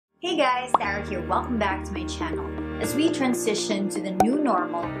Hey guys, Tara here. Welcome back to my channel. As we transition to the new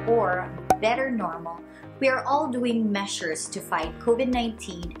normal or better normal, we are all doing measures to fight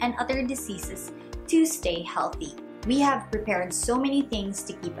COVID-19 and other diseases to stay healthy. We have prepared so many things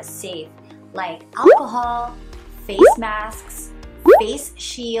to keep us safe, like alcohol, face masks, face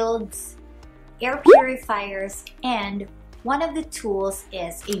shields, air purifiers, and one of the tools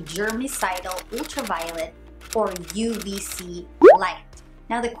is a germicidal ultraviolet or UVC light.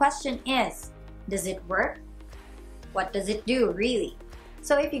 Now the question is, does it work? What does it do really?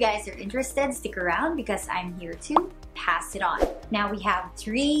 So if you guys are interested, stick around because I'm here to pass it on. Now we have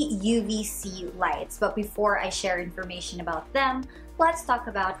 3 UVC lights, but before I share information about them, let's talk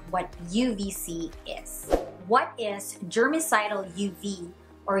about what UVC is. What is germicidal UV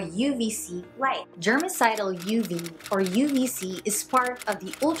or UVC light? Germicidal UV or UVC is part of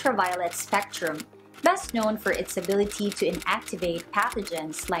the ultraviolet spectrum, best known for its ability to inactivate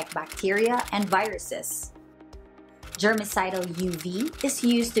pathogens like bacteria and viruses. Germicidal UV is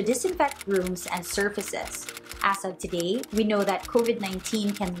used to disinfect rooms and surfaces. As of today, we know that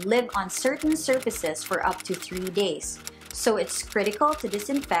COVID-19 can live on certain surfaces for up to 3 days, so it's critical to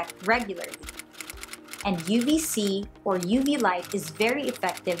disinfect regularly. And UVC or UV light is very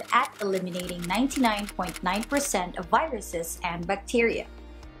effective at eliminating 99.9% of viruses and bacteria.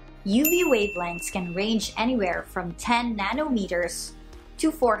 UV wavelengths can range anywhere from 10 nanometers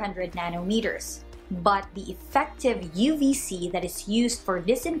to 400 nanometers, but the effective UVC that is used for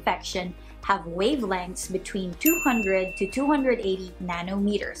disinfection have wavelengths between 200 to 280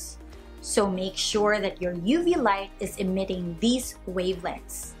 nanometers. So make sure that your UV light is emitting these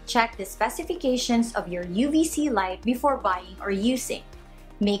wavelengths. Check the specifications of your UVC light before buying or using.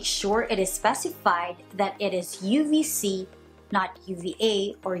 Make sure it is specified that it is UVC, not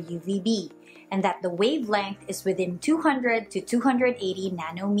UVA or UVB, and that the wavelength is within 200 to 280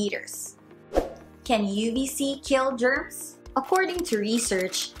 nanometers. Can UVC kill germs? According to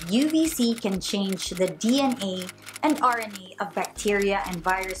research, UVC can change the DNA and RNA of bacteria and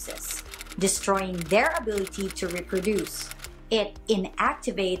viruses, destroying their ability to reproduce. It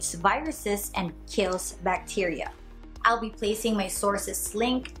inactivates viruses and kills bacteria. I'll be placing my sources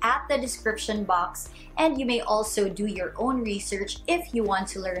link at the description box, and you may also do your own research if you want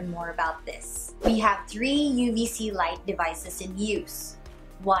to learn more about this. We have 3 UVC light devices in use.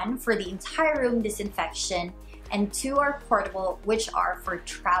 1 for the entire room disinfection and 2 are portable, which are for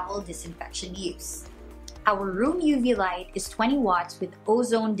travel disinfection use. Our room UV light is 20 watts with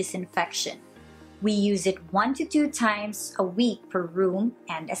ozone disinfection. We use it 1 to 2 times a week per room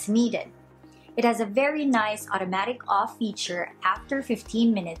and as needed. It has a very nice automatic off feature after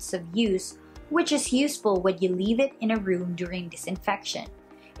 15 minutes of use, which is useful when you leave it in a room during disinfection.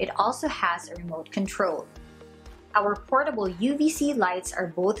 It also has a remote control. Our portable UVC lights are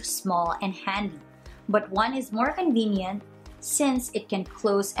both small and handy, but one is more convenient since it can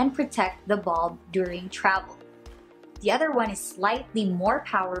close and protect the bulb during travel. The other one is slightly more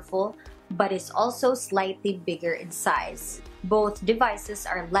powerful, but is also slightly bigger in size. Both devices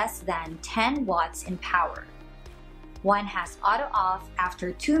are less than 10 watts in power. One has auto off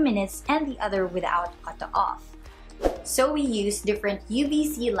after 2 minutes and the other without auto off. So we use different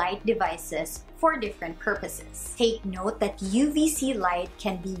UVC light devices for different purposes. Take note that UVC light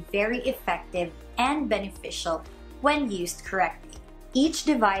can be very effective and beneficial when used correctly. Each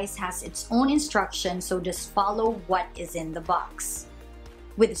device has its own instructions, so just follow what is in the box.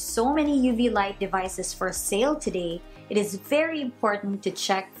 With so many UV light devices for sale today, it is very important to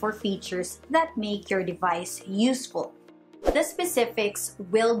check for features that make your device useful. The specifics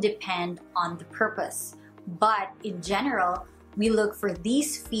will depend on the purpose, but in general, we look for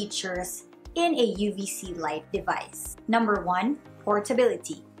these features in a UVC light device. Number 1,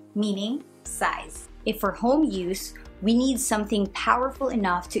 portability, meaning size. If for home use, we need something powerful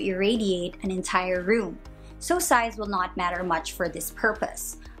enough to irradiate an entire room, so size will not matter much for this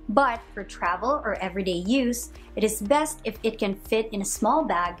purpose. But for travel or everyday use, it is best if it can fit in a small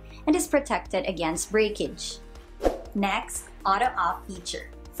bag and is protected against breakage. Next, auto-off feature.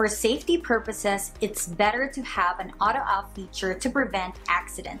 For safety purposes, it's better to have an auto-off feature to prevent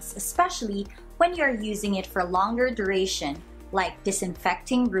accidents, especially when you're using it for longer duration, like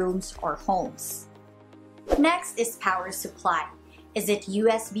disinfecting rooms or homes. Next is power supply. Is it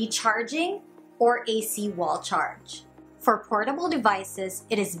USB charging or AC wall charge? For portable devices,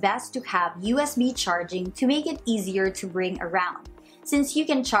 it is best to have USB charging to make it easier to bring around, since you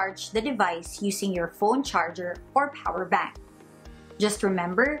can charge the device using your phone charger or power bank. Just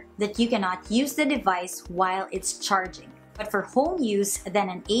remember that you cannot use the device while it's charging. But for home use, then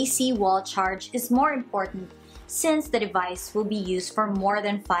an AC wall charge is more important since the device will be used for more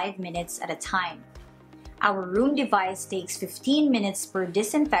than 5 minutes at a time. Our room device takes 15 minutes per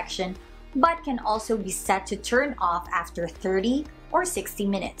disinfection, but can also be set to turn off after 30 or 60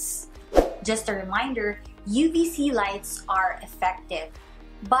 minutes. Just a reminder, UVC lights are effective,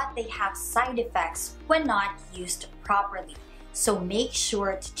 but they have side effects when not used properly. So make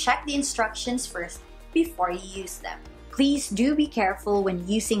sure to check the instructions first before you use them. Please do be careful when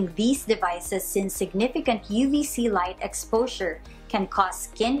using these devices since significant UVC light exposure can cause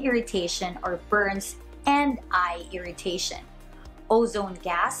skin irritation or burns and eye irritation. Ozone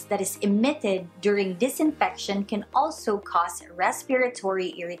gas that is emitted during disinfection can also cause respiratory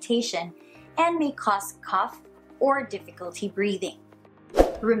irritation and may cause cough or difficulty breathing.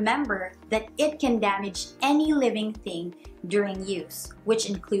 Remember that it can damage any living thing during use, which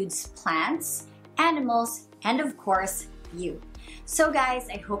includes plants, animals, and of course, you. So guys,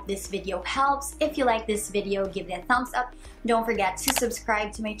 I hope this video helps. If you like this video, give it a thumbs up. Don't forget to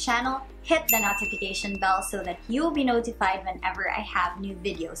subscribe to my channel, hit the notification bell so that you will be notified whenever I have new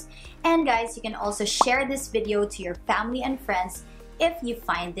videos. And guys, you can also share this video to your family and friends if you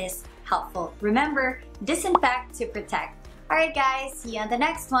find this helpful. Remember, disinfect to protect. Alright guys, see you on the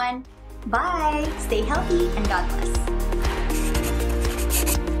next one. Bye! Stay healthy and God bless.